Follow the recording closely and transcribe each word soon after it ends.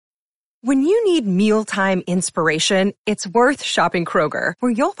When you need mealtime inspiration, it's worth shopping Kroger,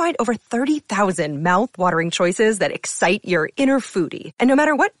 where you'll find over 30,000 mouth-watering choices that excite your inner foodie. And no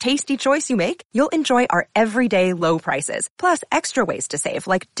matter what tasty choice you make, you'll enjoy our everyday low prices, plus extra ways to save,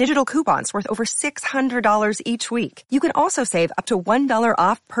 like digital coupons worth over $600 each week. You can also save up to $1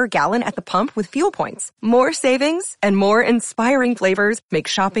 off per gallon at the pump with fuel points. More savings and more inspiring flavors make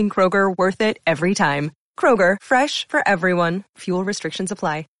shopping Kroger worth it every time. Kroger, fresh for everyone. Fuel restrictions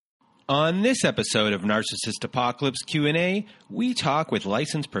apply. On this episode of Narcissist Apocalypse Q&A, we talk with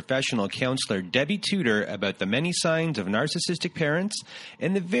licensed professional counselor Debbie Tudor about the many signs of narcissistic parents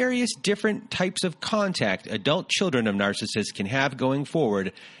and the various different types of contact adult children of narcissists can have going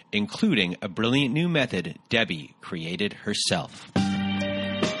forward, including a brilliant new method Debbie created herself.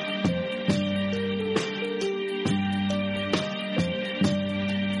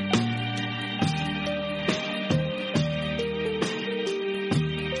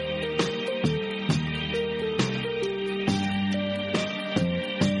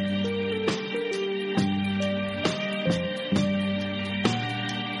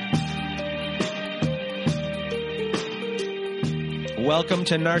 Welcome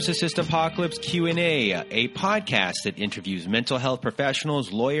to Narcissist Apocalypse Q&A, a podcast that interviews mental health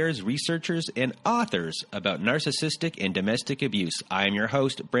professionals, lawyers, researchers, and authors about narcissistic and domestic abuse. I am your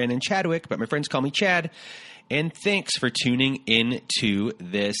host, Brandon Chadwick, but my friends call me Chad, and thanks for tuning in to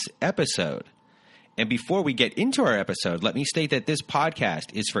this episode. And before we get into our episode, let me state that this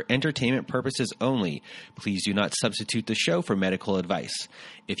podcast is for entertainment purposes only. Please do not substitute the show for medical advice.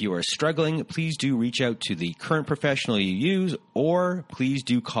 If you are struggling, please do reach out to the current professional you use, or please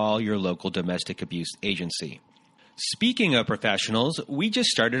do call your local domestic abuse agency. Speaking of professionals, we just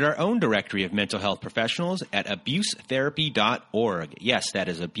started our own directory of mental health professionals at abusetherapy.org. Yes, that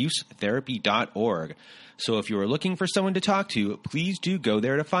is abusetherapy.org. So if you are looking for someone to talk to, please do go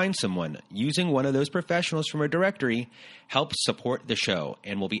there to find someone. Using one of those professionals from our directory helps support the show,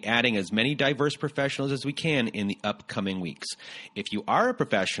 and we'll be adding as many diverse professionals as we can in the upcoming weeks. If you are a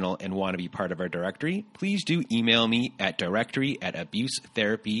professional and want to be part of our directory, please do email me at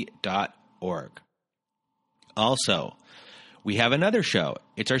directory@abusetherapy.org. Also, we have another show.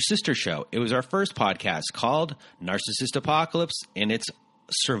 It's our sister show. It was our first podcast called Narcissist Apocalypse, and it's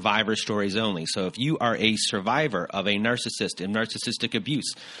survivor stories only. So if you are a survivor of a narcissist and narcissistic abuse,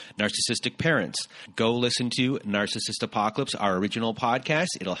 narcissistic parents, go listen to Narcissist Apocalypse, our original podcast.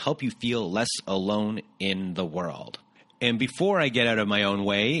 It'll help you feel less alone in the world. And before I get out of my own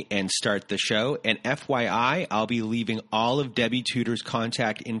way and start the show, and FYI, I'll be leaving all of Debbie Tudor's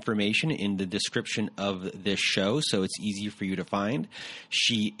contact information in the description of this show, so it's easier for you to find.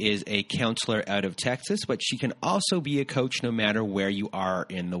 She is a counselor out of Texas, but she can also be a coach no matter where you are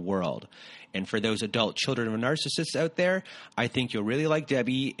in the world. And for those adult children of narcissists out there, I think you'll really like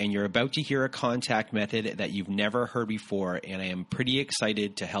Debbie, and you're about to hear a contact method that you've never heard before, and I am pretty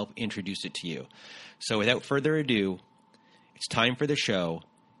excited to help introduce it to you. So without further ado, it's time for the show.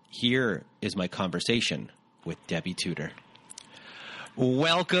 Here is my conversation with Debbie Tudor.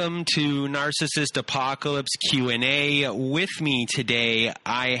 Welcome to Narcissist Apocalypse Q&A. With me today,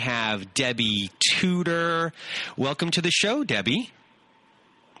 I have Debbie Tudor. Welcome to the show, Debbie.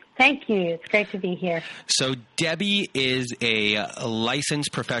 Thank you. It's great to be here. So Debbie is a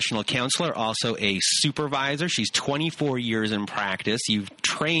licensed professional counselor, also a supervisor. She's 24 years in practice. You've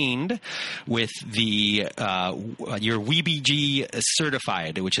trained with the your WBG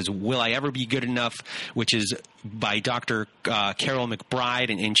certified, which is Will I Ever Be Good Enough, which is by Dr. Carol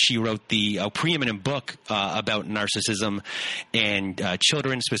McBride, and she wrote the preeminent book about narcissism and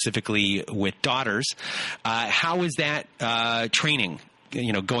children, specifically with daughters. How is that training?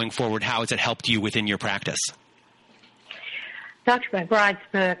 Going forward, how has it helped you within your practice? Dr. McBride's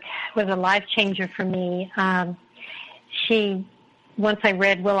book was a life changer for me. Once I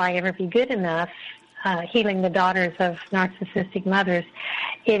read Will I Ever Be Good Enough, Healing the Daughters of Narcissistic Mothers,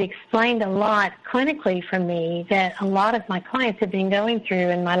 it explained a lot clinically for me that a lot of my clients have been going through,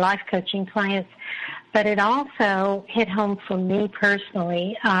 and my life coaching clients, but it also hit home for me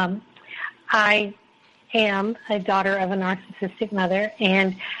personally. I am a daughter of a narcissistic mother,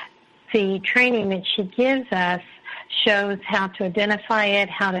 and the training that she gives us shows how to identify it,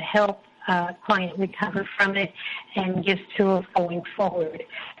 how to help a client recover from it, and gives tools going forward.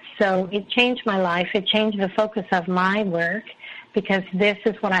 So it changed my life. It changed the focus of my work, because this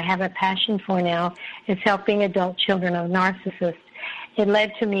is what I have a passion for now, is helping adult children of narcissists. It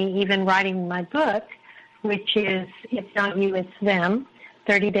led to me even writing my book, which is It's Not You, It's Them,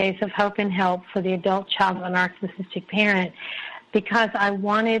 30 Days of Hope and Help for the Adult Child of a Narcissistic Parent, because I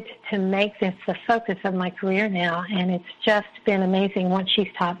wanted to make this the focus of my career now, and it's just been amazing what she's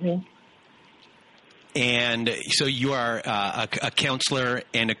taught me. And so you are a counselor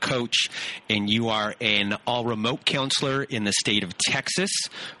and a coach, and you are an all-remote counselor in the state of Texas.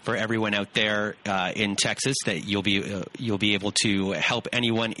 For everyone out there in Texas, that you'll be able to help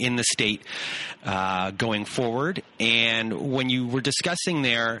anyone in the state going forward. And when you were discussing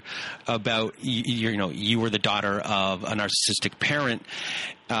there about you were the daughter of a narcissistic parent,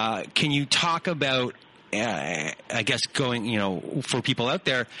 can you talk about I guess for people out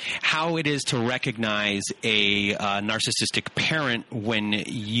there, how it is to recognize a narcissistic parent when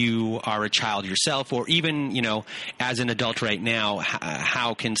you are a child yourself, or even, as an adult right now,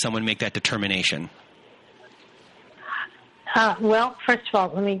 how can someone make that determination? Well, first of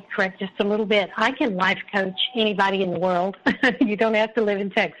all, let me correct just a little bit. I can life coach anybody in the world. You don't have to live in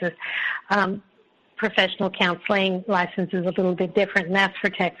Texas. Professional counseling license is a little bit different, and that's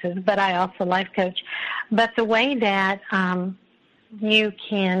for Texas, but I also life coach. But the way that you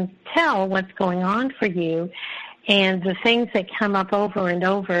can tell what's going on for you, and the things that come up over and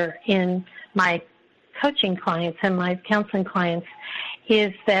over in my coaching clients and my counseling clients,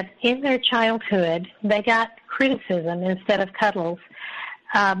 is that in their childhood they got criticism instead of cuddles,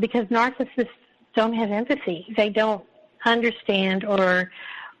 because narcissists don't have empathy. They don't understand or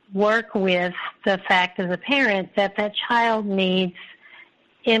work with the fact as a parent that child needs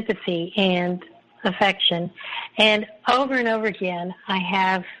empathy and affection. And over again, I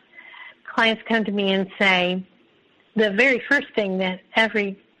have clients come to me and say, the very first thing that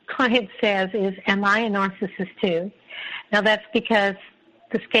every client says is, am I a narcissist too? Now that's because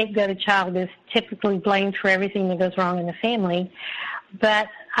the scapegoated child is typically blamed for everything that goes wrong in the family. But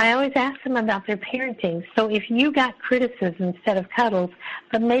I always ask them about their parenting. So if you got criticism instead of cuddles,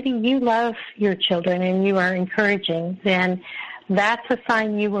 but maybe you love your children and you are encouraging, then that's a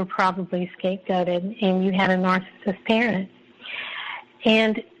sign you were probably scapegoated and you had a narcissist parent.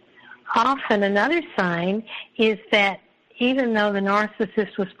 And often another sign is that even though the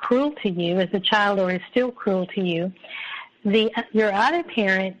narcissist was cruel to you as a child or is still cruel to you, your other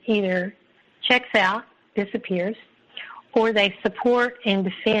parent either checks out, disappears, or they support and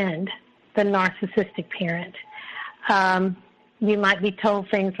defend the narcissistic parent. You might be told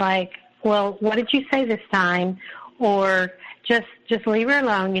things like, well, what did you say this time? Or just leave her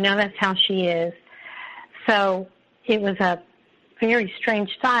alone, that's how she is. So it was a very strange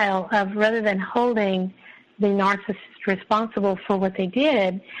style of, rather than holding the narcissist responsible for what they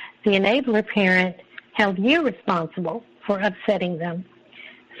did, the enabler parent held you responsible for upsetting them.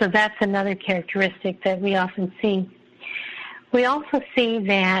 So that's another characteristic that we often see. We also see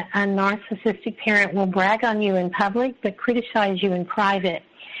that a narcissistic parent will brag on you in public but criticize you in private.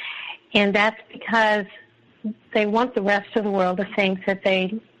 And that's because they want the rest of the world to think that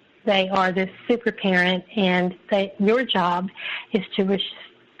they are this super parent, and your job is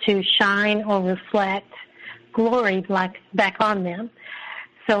to shine or reflect glory back on them.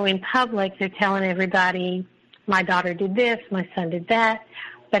 So in public, they're telling everybody, my daughter did this, my son did that.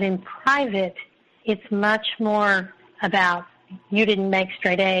 But in private, it's much more about, you didn't make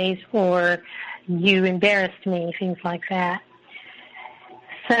straight A's, or you embarrassed me, things like that.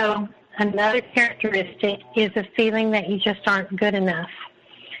 So another characteristic is a feeling that you just aren't good enough.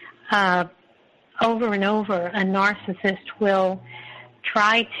 Over and over, a narcissist will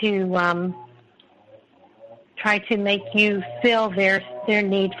try to make you feel their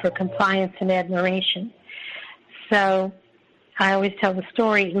need for compliance and admiration. So I always tell the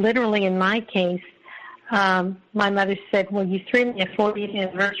story, literally in my case, my mother said, well, you threw me a 40th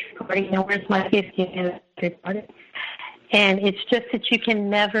anniversary party, now where's my 50th anniversary party? And it's just that you can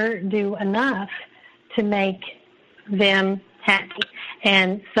never do enough to make them happy.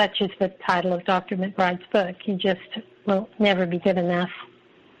 And such is the title of Dr. McBride's book. You just will never be good enough.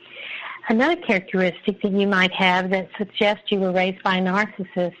 Another characteristic that you might have that suggests you were raised by a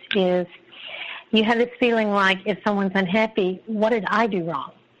narcissist is you have this feeling like, if someone's unhappy, what did I do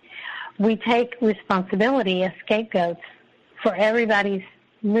wrong? We take responsibility as scapegoats for everybody's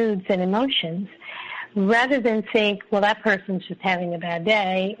moods and emotions, rather than think, well, that person's just having a bad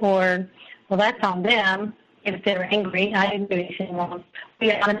day, or, well, that's on them. If they're angry, I didn't do anything wrong.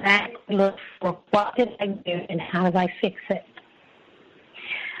 We automatically look for, what did I do and how did I fix it?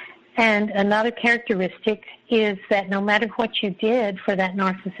 And another characteristic is that no matter what you did for that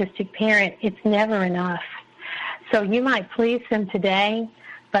narcissistic parent, it's never enough. So you might please them today,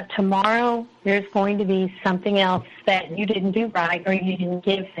 but tomorrow there's going to be something else that you didn't do right or you didn't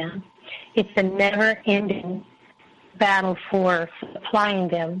give them. It's a never-ending battle for supplying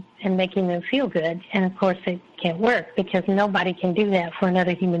them and making them feel good. And, of course, it can't work because nobody can do that for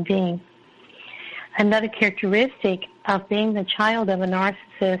another human being. Another characteristic of being the child of a narcissist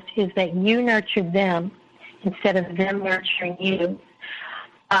narcissist is that you nurtured them instead of them nurturing you.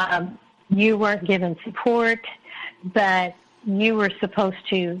 You weren't given support, but you were supposed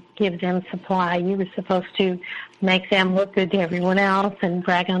to give them supply. You were supposed to make them look good to everyone else and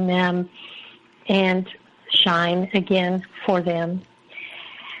brag on them and shine again for them.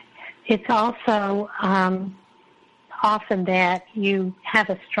 It's also often that you have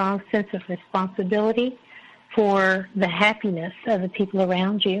a strong sense of responsibility for the happiness of the people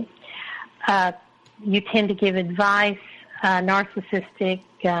around you. You tend to give advice. Narcissistic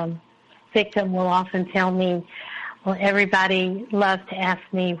victim will often tell me, well, everybody loves to ask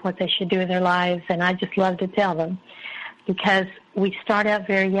me what they should do with their lives, and I just love to tell them, because we start out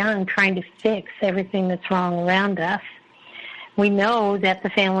very young trying to fix everything that's wrong around us. We know that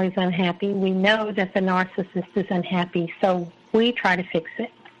the family's unhappy. We know that the narcissist is unhappy, so we try to fix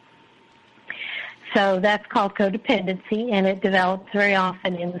it. So that's called codependency, and it develops very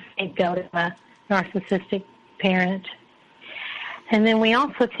often in the scapegoat of a narcissistic parent. And then we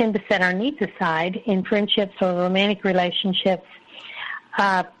also tend to set our needs aside in friendships or romantic relationships.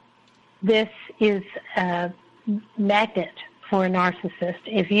 This is a magnet for a narcissist.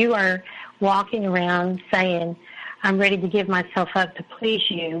 If you are walking around saying, I'm ready to give myself up to please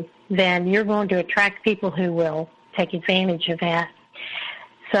you, then you're going to attract people who will take advantage of that.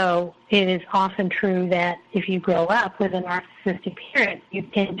 So it is often true that if you grow up with a narcissistic parent, you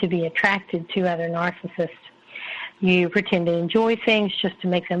tend to be attracted to other narcissists. You pretend to enjoy things just to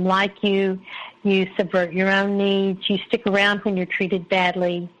make them like you. You subvert your own needs. You stick around when you're treated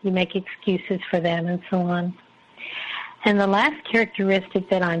badly. You make excuses for them and so on. And the last characteristic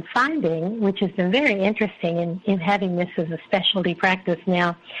that I'm finding, which has been very interesting in having this as a specialty practice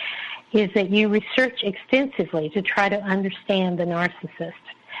now, is that you research extensively to try to understand the narcissist.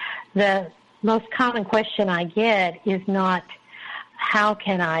 The most common question I get is not, how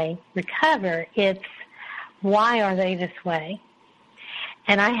can I recover? It's, why are they this way?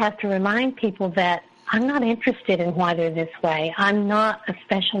 And I have to remind people that I'm not interested in why they're this way. I'm not a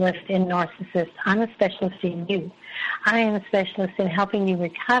specialist in narcissists. I'm a specialist in you. I am a specialist in helping you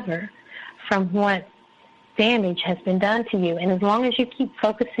recover from what damage has been done to you. And as long as you keep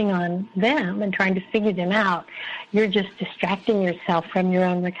focusing on them and trying to figure them out, you're just distracting yourself from your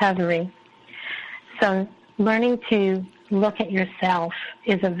own recovery. So learning to look at yourself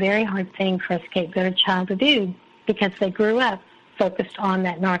is a very hard thing for a scapegoated child to do, because they grew up focused on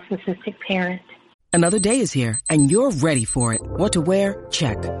that narcissistic parent. Another day is here, and you're ready for it. What to wear?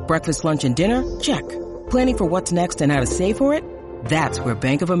 Check. Breakfast, lunch, and dinner? Check. Planning for what's next and how to save for it? That's where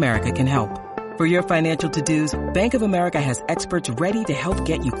Bank of America can help. For your financial to-dos, Bank of America has experts ready to help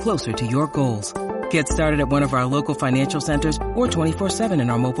get you closer to your goals. Get started at one of our local financial centers or 24/7 in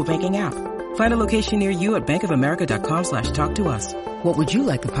our mobile banking app. Find a location near you at bankofamerica.com/talktous. What would you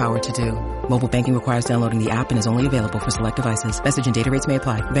like the power to do? Mobile banking requires downloading the app and is only available for select devices. Message and data rates may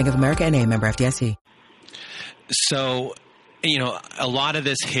apply. Bank of America NA, member FDIC. So, a lot of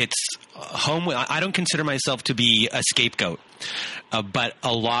this hits home. I don't consider myself to be a scapegoat, but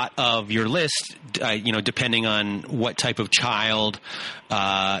a lot of your list, depending on what type of child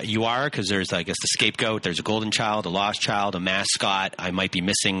you are, because there's, I guess, the scapegoat, there's a golden child, a lost child, a mascot. I might be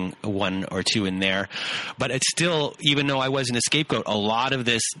missing one or two in there. But it's still, even though I wasn't a scapegoat, a lot of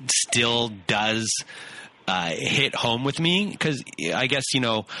this still does hit home with me, because I guess,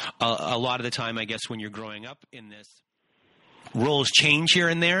 a lot of the time, I guess, when you're growing up in this, roles change here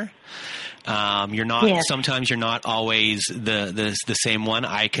and there. You're not, yes. Sometimes you're not always the same one.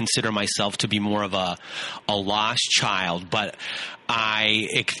 I consider myself to be more of a lost child, but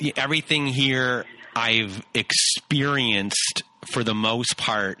everything here I've experienced for the most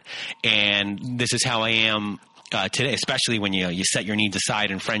part, and this is how I am today, especially when you set your needs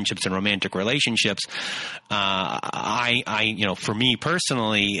aside in friendships and romantic relationships. For me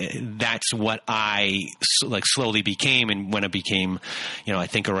personally, that's what I slowly became. And when it became, I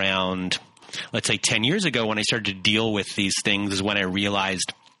think around, let's say 10 years ago, when I started to deal with these things, is when I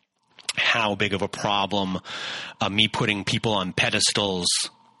realized how big of a problem me putting people on pedestals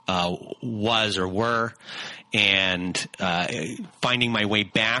was or were, and finding my way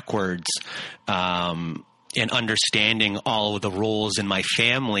backwards, and understanding all of the roles in my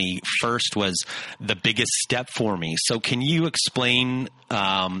family first was the biggest step for me. So can you explain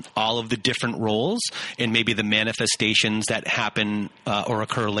all of the different roles and maybe the manifestations that happen or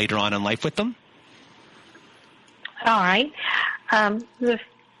occur later on in life with them? All right. The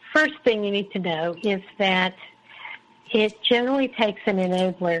first thing you need to know is that it generally takes an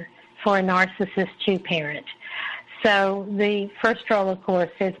enabler for a narcissist to parent. So the first role, of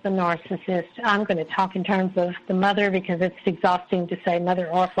course, is the narcissist. I'm going to talk in terms of the mother because it's exhausting to say mother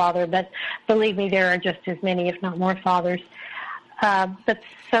or father, but believe me, there are just as many, if not more, fathers. But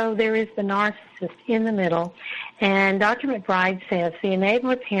so there is the narcissist in the middle, and Dr. McBride says the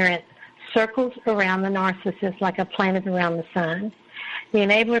enabler parent circles around the narcissist like a planet around the sun. The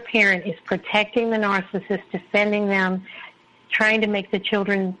enabler parent is protecting the narcissist, defending them, trying to make the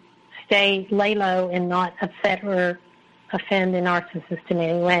children lay low and not upset or offend the narcissist in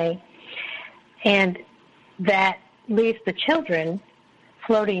any way. And that leaves the children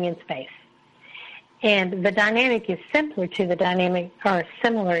floating in space. And the dynamic is similar to the dynamic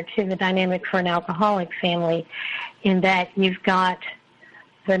for an alcoholic family, in that you've got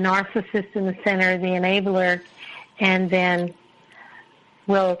the narcissist in the center, the enabler, and then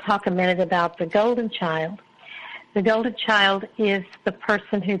we'll talk a minute about the golden child. The golden child is the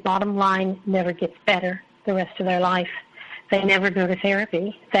person who, bottom line, never gets better the rest of their life. They never go to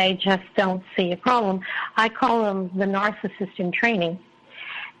therapy. They just don't see a problem. I call them the narcissist in training.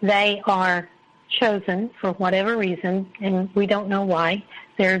 They are chosen for whatever reason, and we don't know why.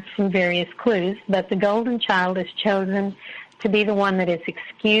 There's some various clues, but the golden child is chosen to be the one that is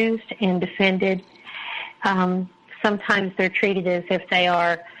excused and defended. Sometimes they're treated as if they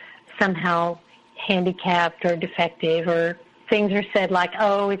are somehow handicapped or defective, or things are said like,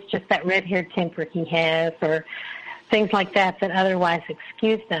 oh, it's just that red-haired temper he has, or things like that otherwise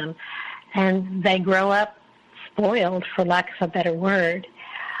excuse them. And they grow up spoiled, for lack of a better word.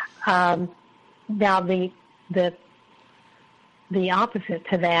 Now, the opposite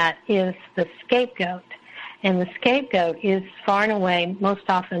to that is the scapegoat. And the scapegoat is far and away most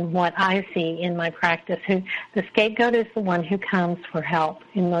often what I see in my practice. The scapegoat is the one who comes for help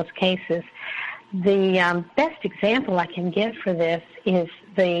in most cases. The best example I can give for this is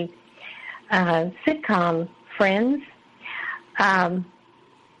the sitcom Friends.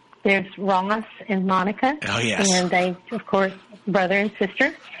 There's Ross and Monica. Oh, yes. And they, of course, brother and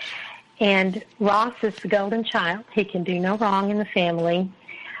sister. And Ross is the golden child. He can do no wrong in the family.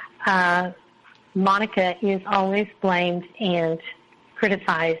 Monica is always blamed and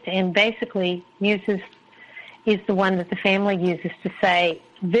criticized, and basically is the one that the family uses to say,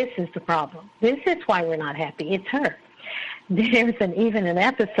 this is the problem. This is why we're not happy. It's her. There's even an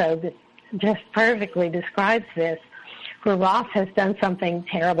episode that just perfectly describes this, where Ross has done something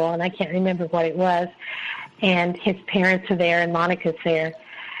terrible, and I can't remember what it was, and his parents are there and Monica's there,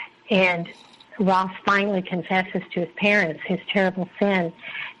 and Ross finally confesses to his parents his terrible sin,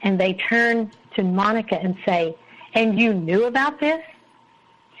 and they turn to Monica and say, and you knew about this?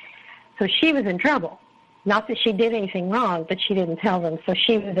 So she was in trouble. Not that she did anything wrong, but she didn't tell them, so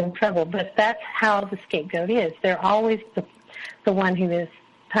she was in trouble. But that's how the scapegoat is. They're always the one who is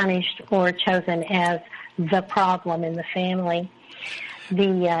punished or chosen as the problem in the family.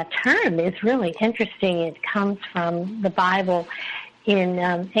 The term is really interesting. It comes from the Bible. In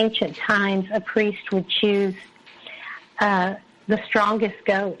ancient times, a priest would choose the strongest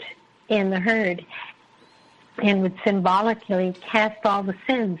goat in the herd and would symbolically cast all the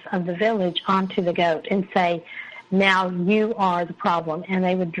sins of the village onto the goat and say, now you are the problem. And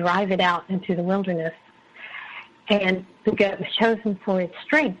they would drive it out into the wilderness. And the goat was chosen for its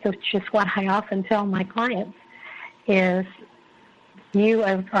strength, which is what I often tell my clients, is you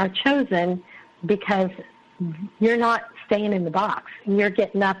are chosen because you're not staying in the box. You're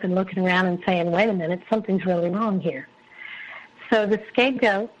getting up and looking around and saying, wait a minute, something's really wrong here. So the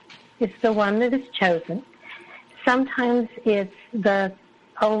scapegoat is the one that is chosen. Sometimes it's the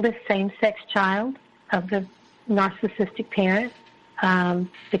oldest same-sex child of the narcissistic parent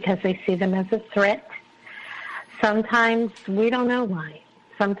because they see them as a threat. Sometimes we don't know why.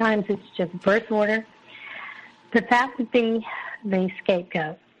 Sometimes it's just birth order. But that would be the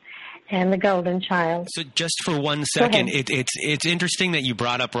scapegoat and the golden child. So just for 1 second, it's interesting that you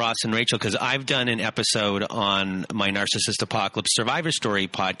brought up Ross and Rachel, because I've done an episode on my Narcissist Apocalypse Survivor Story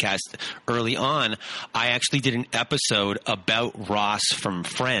podcast early on. I actually did an episode about Ross from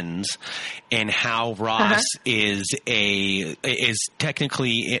Friends and how Ross is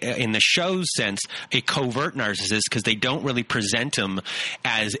technically, in the show's sense, a covert narcissist, because they don't really present him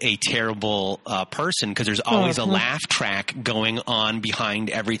as a terrible person, because there's always a laugh track going on behind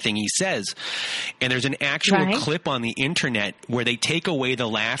everything he says. And there's an actual clip on the internet where they take away the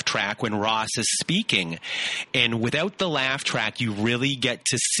laugh track when Ross is speaking. And without the laugh track, you really get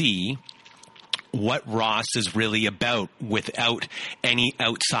to see what Ross is really about without any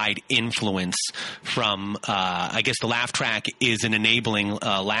outside influence from, I guess the laugh track is an enabling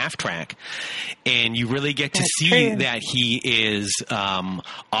laugh track. And you really get to see that he is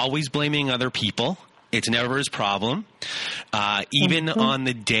always blaming other people. It's never his problem. Even on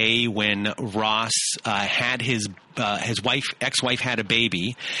the day when Ross had his ex-wife had a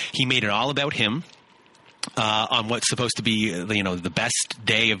baby, he made it all about him. On what's supposed to be, the best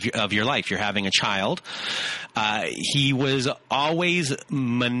day of your life. You're having a child. He was always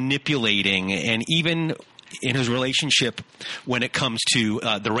manipulating, and even in his relationship when it comes to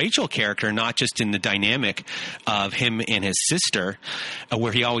the Rachel character, not just in the dynamic of him and his sister,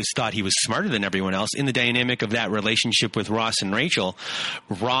 where he always thought he was smarter than everyone else. In the dynamic of that relationship with Ross and Rachel,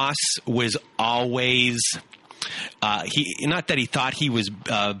 Ross was always... not that he thought he was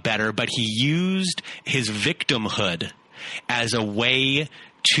better, but he used his victimhood as a way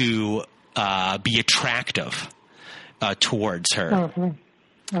to be attractive towards her. Mm-hmm.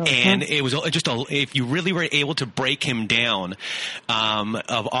 And it was just if you really were able to break him down,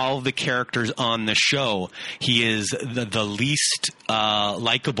 of all the characters on the show, he is the least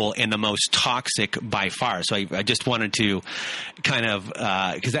likable and the most toxic by far. So I just wanted to kind of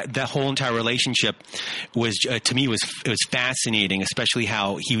because that whole entire relationship was to me was fascinating, especially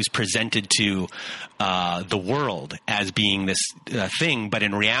how he was presented to the world as being this thing, but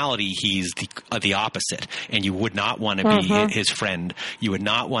in reality he's the opposite, and you would not want to be his friend. You would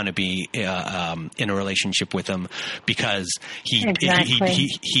not want to be in a relationship with him because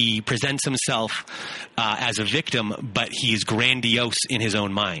he presents himself as a victim, but he's grandiose in his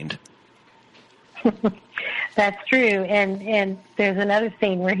own mind. That's true, and there's another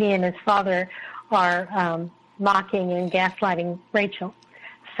scene where he and his father are mocking and gaslighting Rachel.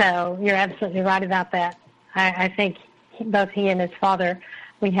 So you're absolutely right about that. I think both he and his father,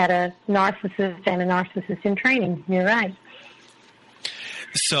 we had a narcissist and a narcissist in training. You're right.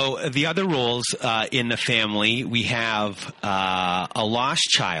 So the other roles in the family, we have a lost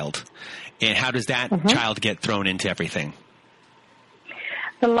child. And how does that child get thrown into everything?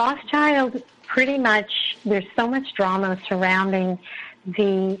 The lost child, pretty much, there's so much drama surrounding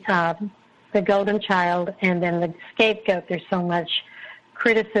the golden child, and then the scapegoat. There's so much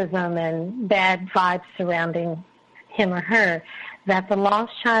criticism and bad vibes surrounding him or her that the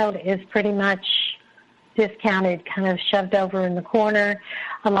lost child is pretty much discounted, kind of shoved over in the corner.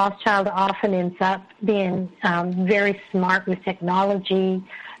 A lost child often ends up being very smart with technology.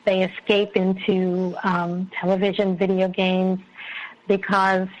 They escape into television, video games,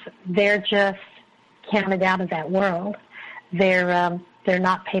 because they're just counted out of that world. They're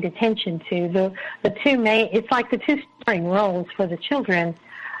not paid attention to. The two main, it's like the two starring roles for the children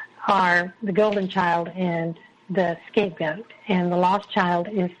are the golden child and the scapegoat, and the lost child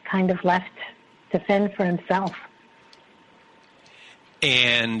is kind of left to fend for himself.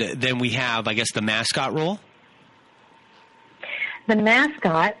 And then we have, I guess, the mascot role? The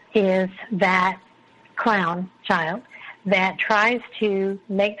mascot is that clown child that tries to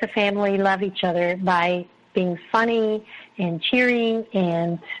make the family love each other by being funny and cheering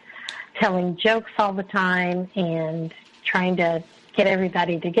and telling jokes all the time and trying to get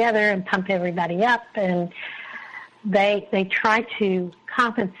everybody together and pump everybody up. And they try to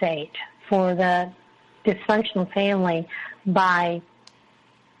compensate for the dysfunctional family by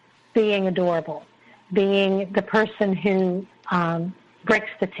being adorable, being the person who breaks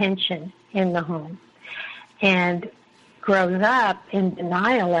the tension in the home and grows up in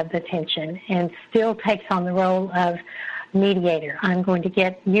denial of the tension and still takes on the role of mediator. I'm going to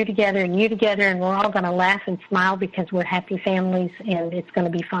get you together, and we're all going to laugh and smile because we're happy families and it's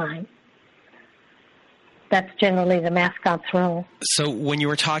going to be fine. That's generally the mascot's role. So when you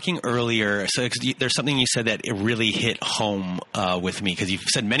were talking earlier, there's something you said that it really hit home with me, because you've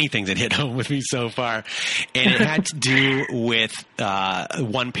said many things that hit home with me so far, and it had to do with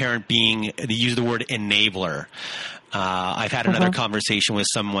one parent being, they use the word enabler. I've had another conversation with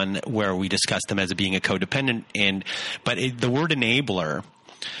someone where we discussed them as being a codependent, but the word enabler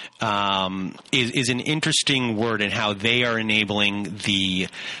is an interesting word, in how they are enabling the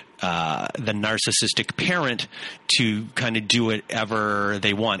narcissistic parent to kind of do whatever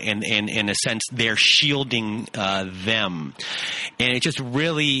they want, and in a sense they're shielding them, and it just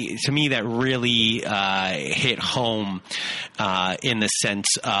really, to me, that really hit home in the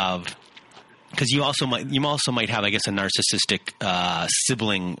sense of, because you also might have, I guess, a narcissistic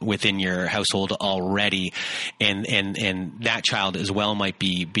sibling within your household already, and that child as well might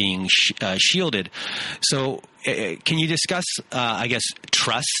be being shielded. So can you discuss, I guess,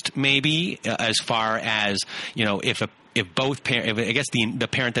 trust maybe, as far as, if both parents, I guess the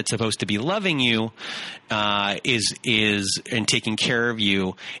parent that's supposed to be loving you is and taking care of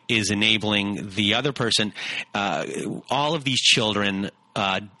you is enabling the other person. All of these children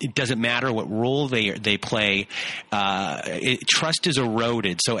it doesn't matter what role they play. Trust is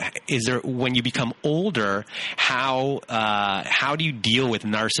eroded. So, when you become older, how do you deal with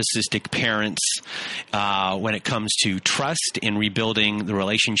narcissistic parents when it comes to trust and rebuilding the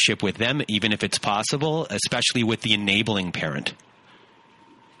relationship with them, even if it's possible, especially with the enabling parent?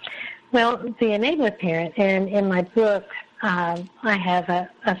 Well, the enabler parent, and in my book, I have a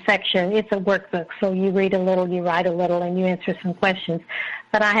section. It's a workbook, so you read a little, you write a little, and you answer some questions.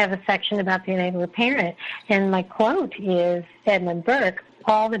 But I have a section about the enabler parent, and my quote is Edmund Burke,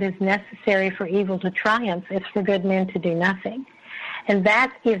 "All that is necessary for evil to triumph is for good men to do nothing." And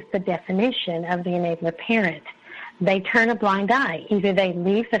that is the definition of the enabler parent. They turn a blind eye. Either they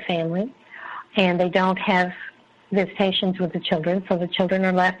leave the family and they don't have visitations with the children, so the children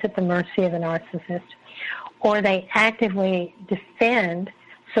are left at the mercy of a narcissist, or they actively defend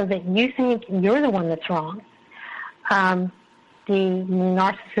so that you think you're the one that's wrong. The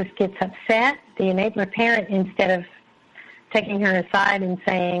narcissist gets upset. The enabler parent, instead of taking her aside and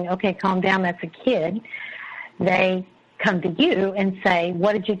saying, okay, calm down, that's a kid, they come to you and say,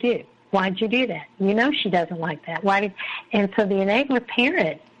 what did you do? Why did you do that? You know she doesn't like that. And so the enabler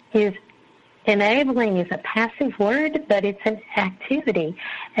parent is, enabling is a passive word, but it's an activity,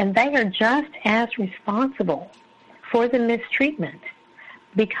 and they are just as responsible for the mistreatment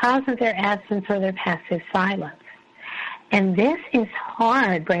because of their absence or their passive silence. And this is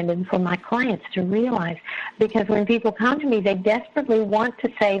hard, Brandon, for my clients to realize, because when people come to me, they desperately want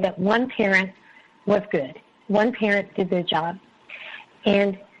to say that one parent was good. One parent did their job.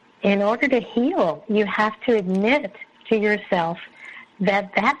 And in order to heal, you have to admit to yourself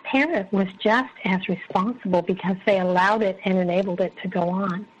that that parent was just as responsible because they allowed it and enabled it to go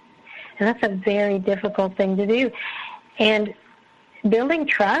on. And that's a very difficult thing to do. And building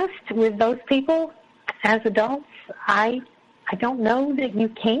trust with those people as adults, I don't know that you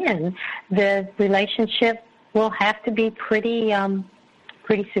can. The relationship will have to be pretty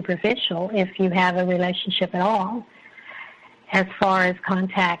superficial if you have a relationship at all. As far as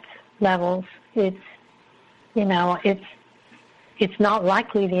contact levels, it's not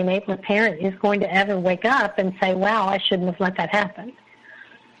likely the enabler parent is going to ever wake up and say, wow, I shouldn't have let that happen.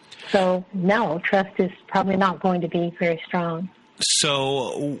 So, no, trust is probably not going to be very strong.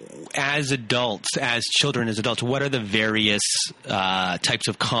 So as adults, as children, as adults, what are the various types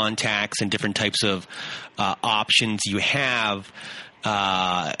of contacts and different types of options you have?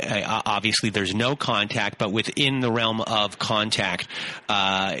 Obviously, there's no contact, but within the realm of contact,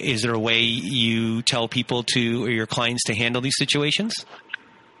 is there a way you tell people to, or your clients, to handle these situations?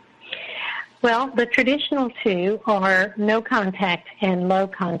 Well, the traditional two are no contact and low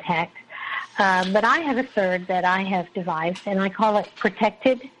contact. But I have a third that I have devised, and I call it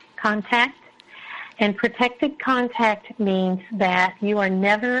protected contact. And protected contact means that you are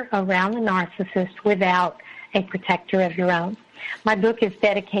never around the narcissist without a protector of your own. My book is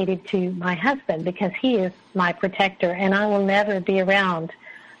dedicated to my husband because he is my protector, and I will never be around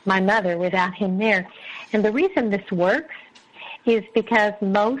my mother without him there. And the reason this works is because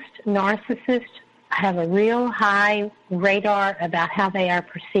most narcissists have a real high radar about how they are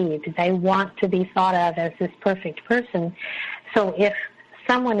perceived. They want to be thought of as this perfect person. So if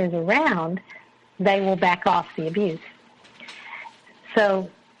someone is around, they will back off the abuse. So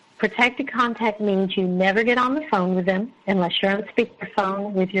protected contact means you never get on the phone with them unless you're on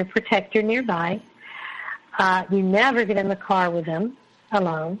speakerphone with your protector nearby. You never get in the car with them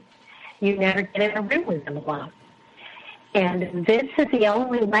alone. You never get in a room with them alone. And this is the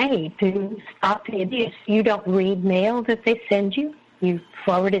only way to stop the abuse. You don't read mail that they send you. You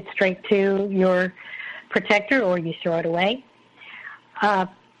forward it straight to your protector or you throw it away.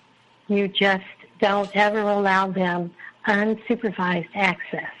 You just don't ever allow them unsupervised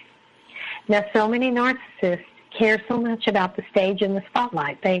access. Now, so many narcissists care so much about the stage and the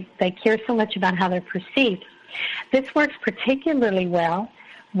spotlight. They care so much about how they're perceived. This works particularly well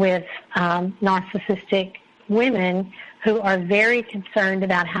with narcissistic women who are very concerned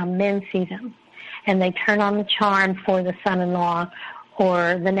about how men see them. And they turn on the charm for the son-in-law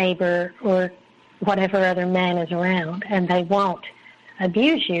or the neighbor or whatever other man is around, and they won't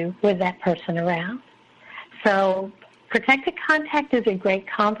abuse you with that person around. So protected contact is a great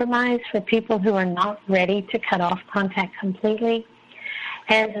compromise for people who are not ready to cut off contact completely.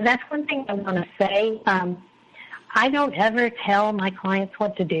 And that's one thing I want to say. I don't ever tell my clients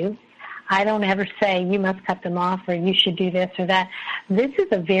what to do. I don't ever say, you must cut them off or you should do this or that. This is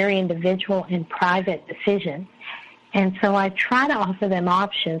a very individual and private decision. And so I try to offer them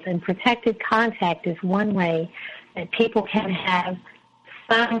options, and protected contact is one way that people can have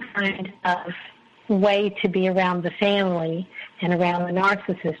some kind of way to be around the family and around the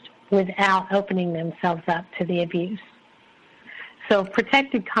narcissist without opening themselves up to the abuse. So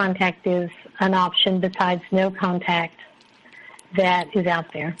protected contact is an option besides no contact that is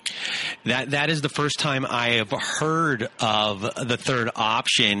out there. That is the first time I have heard of the third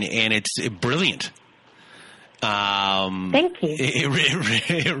option, and it's brilliant. Thank you.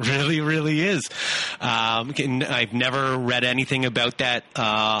 It really, really is. I've never read anything about that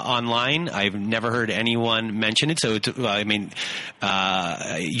online. I've never heard anyone mention it. So, you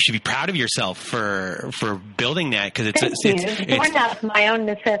should be proud of yourself for building that, because it's born out of my own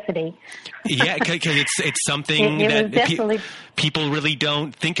necessity. Yeah, because it's something that people really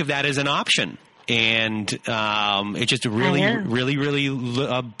don't think of that as an option. And it's just a really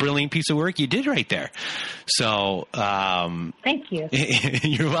brilliant piece of work you did right there. So thank you.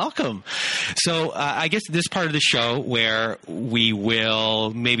 You're welcome. So I guess this part of the show where we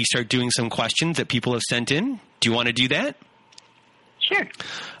will maybe start doing some questions that people have sent in. Do you want to do that? Sure.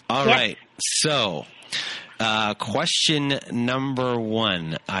 All right. So question number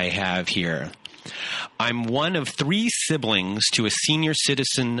 1 I have here. I'm one of 3 siblings to a senior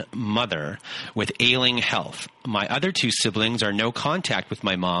citizen mother with ailing health. My other 2 siblings are no contact with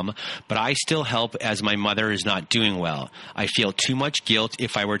my mom, but I still help as my mother is not doing well. I feel too much guilt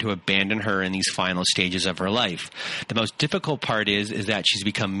if I were to abandon her in these final stages of her life. The most difficult part is that she's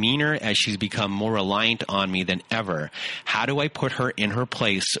become meaner as she's become more reliant on me than ever. How do I put her in her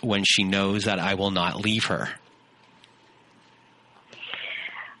place when she knows that I will not leave her?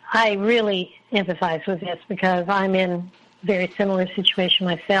 I really empathize with this because I'm in a very similar situation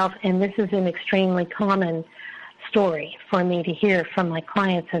myself, and this is an extremely common story for me to hear from my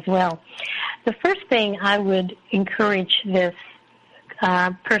clients as well. The first thing I would encourage this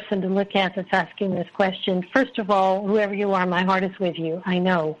person to look at that's asking this question, first of all, whoever you are, my heart is with you. I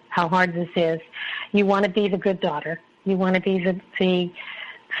know how hard this is. You want to be the good daughter. You want to be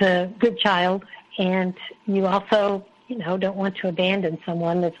the good child, and you also don't want to abandon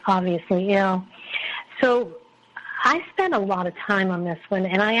someone that's obviously ill. So I spent a lot of time on this one,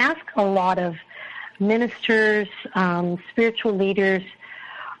 and I ask a lot of ministers, spiritual leaders,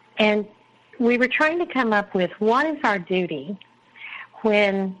 and we were trying to come up with what is our duty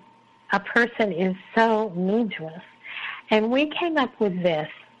when a person is so mean to us. And we came up with this.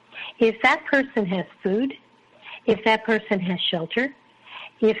 If that person has food, if that person has shelter,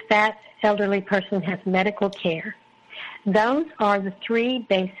 if that elderly person has medical care, those are the 3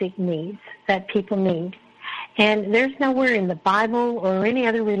 basic needs that people need. And there's nowhere in the Bible or any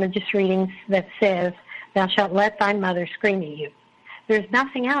other religious readings that says, thou shalt let thy mother scream at you. There's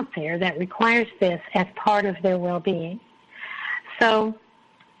nothing out there that requires this as part of their well-being. So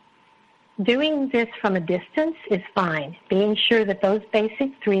doing this from a distance is fine, being sure that those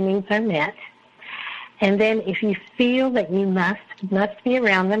basic 3 needs are met. And then if you feel that you must be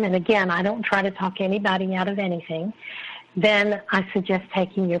around them, and again, I don't try to talk anybody out of anything, then I suggest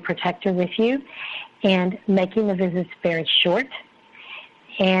taking your protector with you and making the visits very short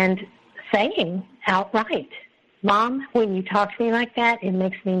and saying outright, Mom, when you talk to me like that, it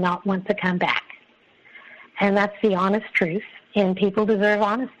makes me not want to come back. And that's the honest truth, and people deserve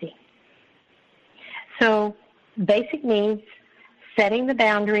honesty. So basic needs, setting the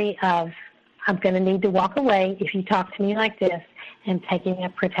boundary of, I'm going to need to walk away if you talk to me like this, and taking a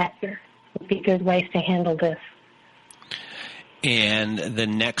protector would be good ways to handle this. And the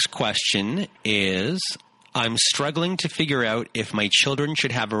next question is, I'm struggling to figure out if my children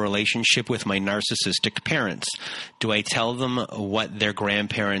should have a relationship with my narcissistic parents. Do I tell them what their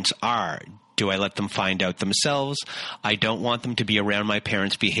grandparents are? Do I let them find out themselves? I don't want them to be around my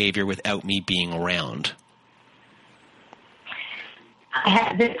parents' behavior without me being around. I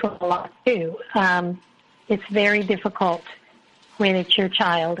have this one a lot, too. It's very difficult when it's your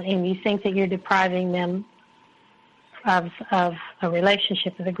child and you think that you're depriving them of a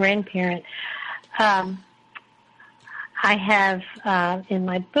relationship with a grandparent. I have, in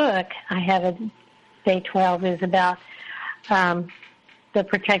my book, I have a day 12 is about the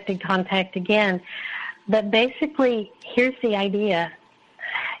protected contact again. But basically, here's the idea.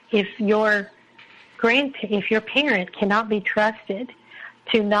 If your parent cannot be trusted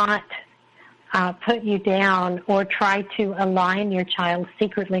to not put you down or try to align your child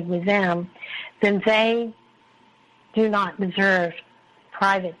secretly with them, then they do not deserve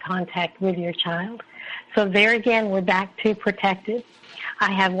private contact with your child. So there again, we're back to protected.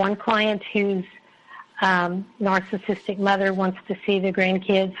 I have one client whose narcissistic mother wants to see the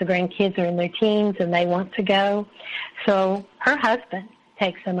grandkids. The grandkids are in their teens and they want to go. So her husband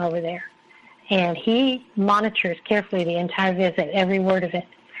takes them over there. And he monitors carefully the entire visit, every word of it.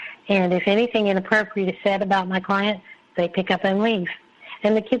 And if anything inappropriate is said about my client, they pick up and leave.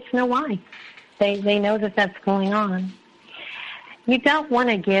 And the kids know why. They know that that's going on. You don't want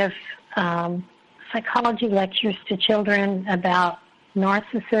to give psychology lectures to children about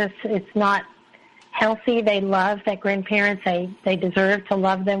narcissists. It's not healthy. They love their grandparents. They deserve to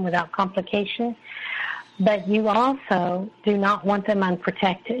love them without complication. But you also do not want them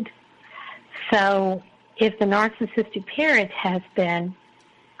unprotected. So if the narcissistic parent has been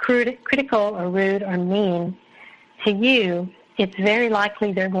critical or rude or mean to you, it's very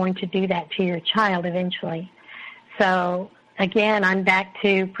likely they're going to do that to your child eventually. So again, I'm back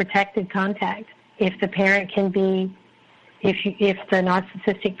to protected contact. If the parent can be, if the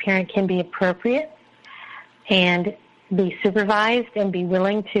narcissistic parent can be appropriate and be supervised and be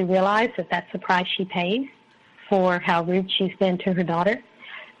willing to realize that that's the price she pays for how rude she's been to her daughter,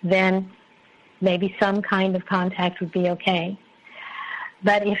 then maybe some kind of contact would be okay.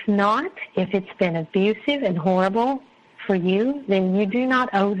 But if not, if it's been abusive and horrible for you, then you do not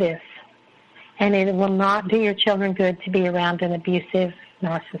owe this. And it will not do your children good to be around an abusive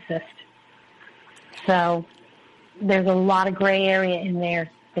narcissist. So there's a lot of gray area in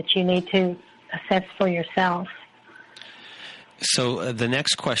there that you need to assess for yourself. So the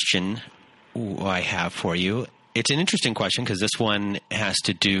next question I have for you, it's an interesting question because this one has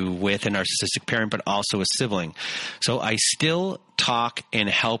to do with a narcissistic parent, but also a sibling. So I still talk and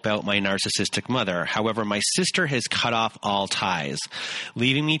help out my narcissistic mother. However, my sister has cut off all ties,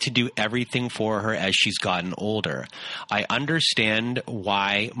 leaving me to do everything for her as she's gotten older. I understand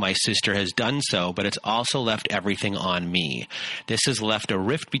why my sister has done so, but it's also left everything on me. This has left a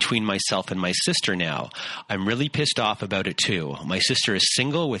rift between myself and my sister now. I'm really pissed off about it too. My sister is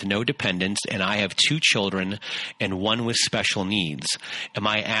single with no dependents, and I have 2 children and one with special needs. Am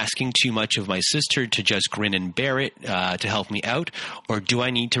I asking too much of my sister to just grin and bear it to help me out? Or do I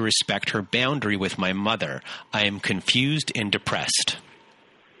need to respect her boundary with my mother? I am confused and depressed.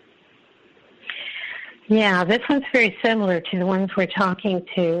 Yeah, this one's very similar to the ones we're talking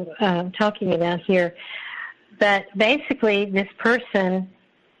about here. But basically, this person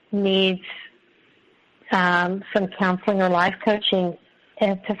needs some counseling or life coaching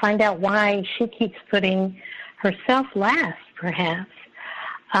to find out why she keeps putting herself last, perhaps.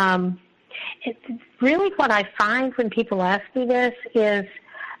 Really what I find when people ask me this is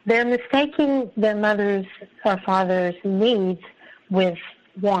they're mistaking their mother's or father's needs with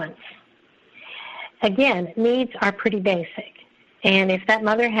wants. Again, needs are pretty basic. And if that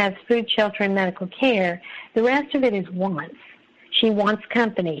mother has food, shelter, and medical care, the rest of it is wants. She wants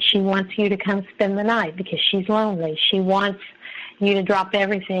company. She wants you to come spend the night because she's lonely. She wants you to drop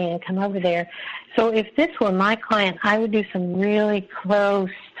everything and come over there. So if this were my client, I would do some really close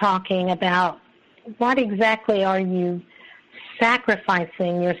talking about what exactly are you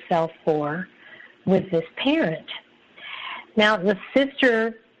sacrificing yourself for with this parent. Now, the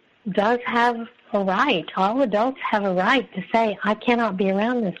sister does have a right. All adults have a right to say, I cannot be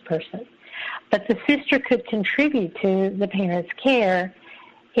around this person. But the sister could contribute to the parent's care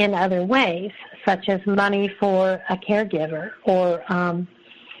in other ways, such as money for a caregiver or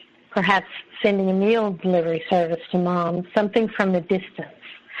perhaps sending a meal delivery service to mom, something from a distance.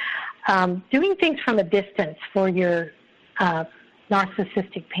 Doing things from a distance for your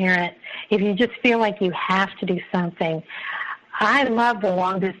narcissistic parent, if you just feel like you have to do something. I love the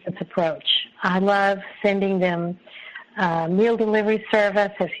long-distance approach. I love sending them meal delivery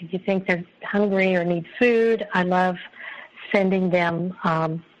service if you think they're hungry or need food. I love sending them.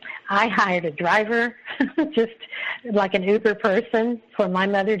 I hired a driver, just like an Uber person, for my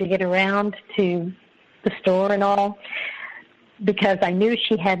mother to get around to the store and all, because I knew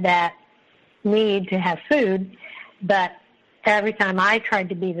she had that need to have food, but every time I tried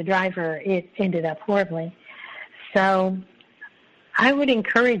to be the driver, it ended up horribly. So I would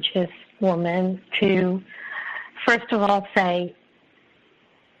encourage this woman to, first of all, say,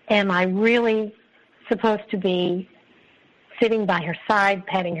 am I really supposed to be sitting by her side,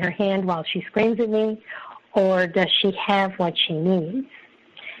 patting her hand while she screams at me, or does she have what she needs?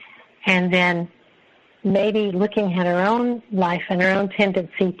 And then maybe looking at her own life and her own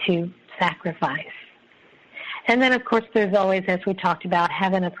tendency to sacrifice. And then, of course, there's always, as we talked about,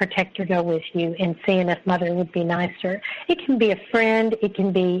 having a protector go with you and seeing if mother would be nicer. It can be a friend. It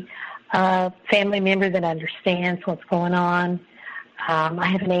can be a family member that understands what's going on. I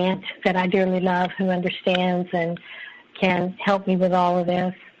have an aunt that I dearly love who understands and can help me with all of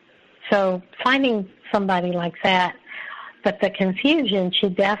this. So finding somebody like that. But the confusion, she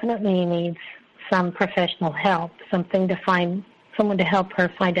definitely needs some professional help, someone to help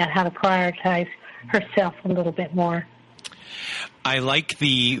her find out how to prioritize herself a little bit more. I like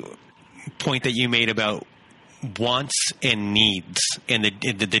the point that you made about wants and needs, and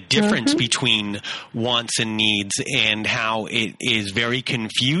the difference between wants and needs, and how it is very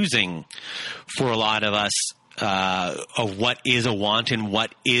confusing for a lot of us of what is a want and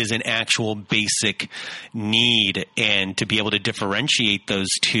what is an actual basic need, and to be able to differentiate those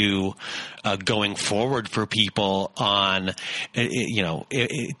two going forward for people on,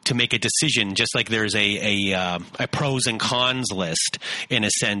 to make a decision. Just like there's a pros and cons list, in a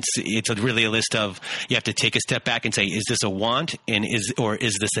sense, it's really a list of, you have to take a step back and say, is this a want or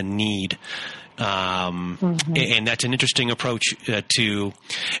is this a need? And that's an interesting approach to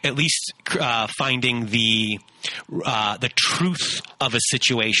at least finding the truth of a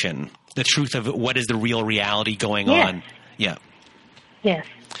situation, the truth of what is the real reality going on. Yeah. Yes.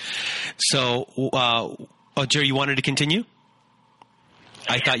 So, Jerry, you wanted to continue?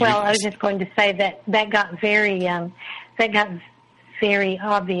 I was just going to say that got very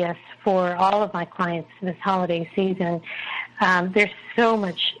obvious for all of my clients this holiday season. There's so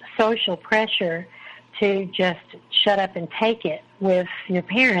much social pressure to just shut up and take it with your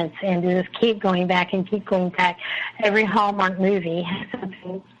parents, and to just keep going back and keep going back. Every Hallmark movie has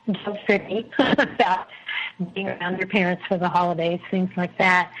something guilt-free about being around your parents for the holidays, things like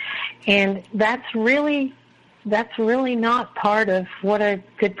that. And that's really not part of what a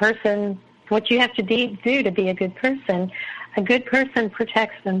good person, what you have to do to be a good person. A good person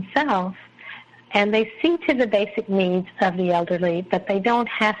protects themselves, and they see to the basic needs of the elderly, but they don't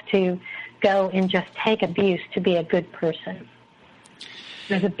have to go and just take abuse to be a good person.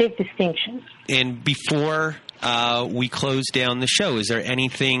 There's a big distinction. And before we close down the show, is there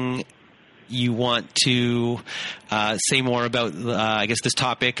anything you want to say more about, this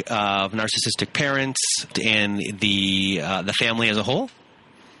topic of narcissistic parents and the family as a whole?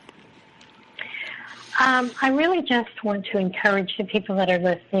 I really just want to encourage the people that are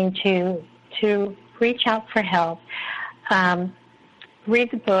listening to reach out for help.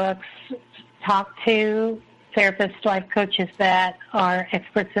 Read the books, talk to therapists, life coaches that are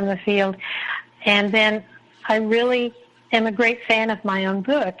experts in the field. And then I really am a great fan of my own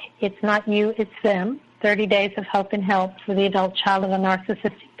book. It's Not You, It's Them, 30 Days of Hope and Help for the Adult Child of a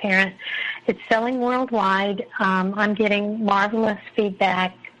Narcissistic Parent. It's selling worldwide. I'm getting marvelous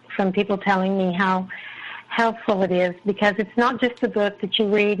feedback from people telling me how helpful it is, because it's not just a book that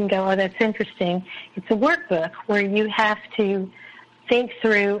you read and go, oh, that's interesting. It's a workbook where you have to think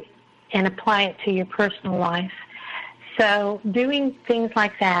through and apply it to your personal life. So doing things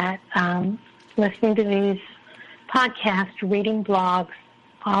like that, listening to these podcasts, reading blogs,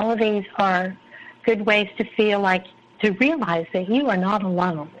 all of these are good ways to realize that you are not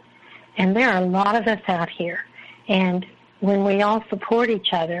alone. And there are a lot of us out here. And when we all support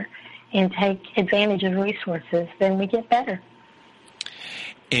each other and take advantage of resources, then we get better.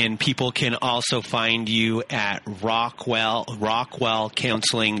 And people can also find you at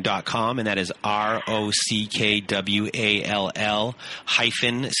rockwellcounseling.com, and that is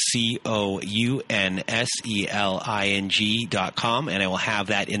ROCKWALL-COUNSELING.com, and I will have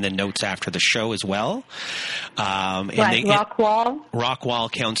that in the notes after the show as well. Rockwall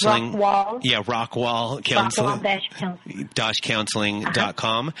Counseling. Rockwall. Yeah, Rockwall Counseling.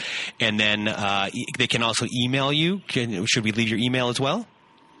 Rockwall-counseling.com. And then they can also email you. Should we leave your email as well?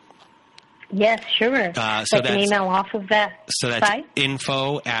 Yes, sure. So they can email off of that that's site.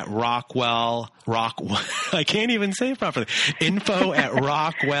 info at I can't even say it properly. Info at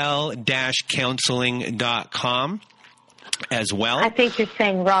rockwell-counseling.com as well. I think you're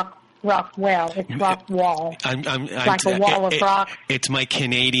saying Rockwell. It's Rockwall. It's like a wall of rock. It's my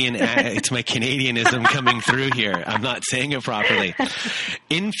Canadian. It's my Canadianism coming through here. I'm not saying it properly.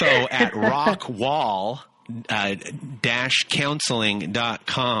 Info at Rockwall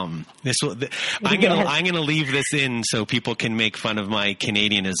counseling.com. I'm gonna leave this in so people can make fun of my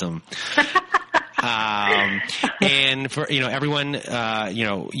Canadianism. And for everyone,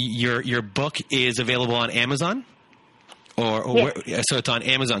 your book is available on Amazon. Yes. So it's on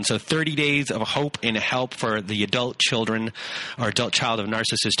Amazon. So 30 Days of Hope and Help for the Adult Children or Adult Child of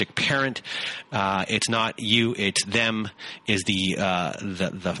Narcissistic Parent. It's Not You, It's Them is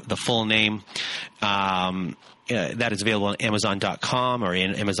the full name. That is available on Amazon.com or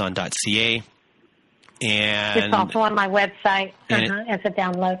in Amazon.ca. And it's also on my website as a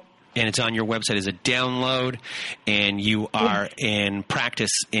download. and it's on your website as a download, and you are in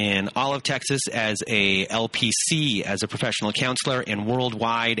practice in all of Texas as a LPC, as a professional counselor, and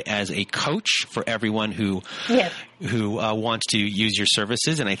worldwide as a coach for everyone who wants to use your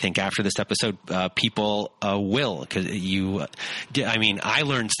services. And I think after this episode, people will, because I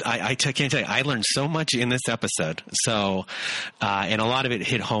can't tell you, I learned so much in this episode. So, and a lot of it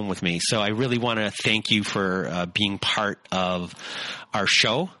hit home with me. So I really want to thank you for being part of our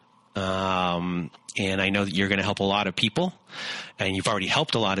show. And I know that you're going to help a lot of people, and you've already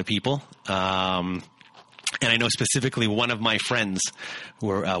helped a lot of people. And I know specifically one of my friends,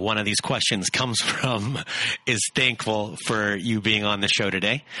 where one of these questions comes from, is thankful for you being on the show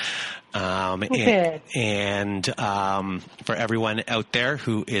today. And for everyone out there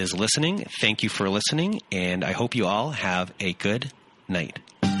who is listening, thank you for listening, and I hope you all have a good night.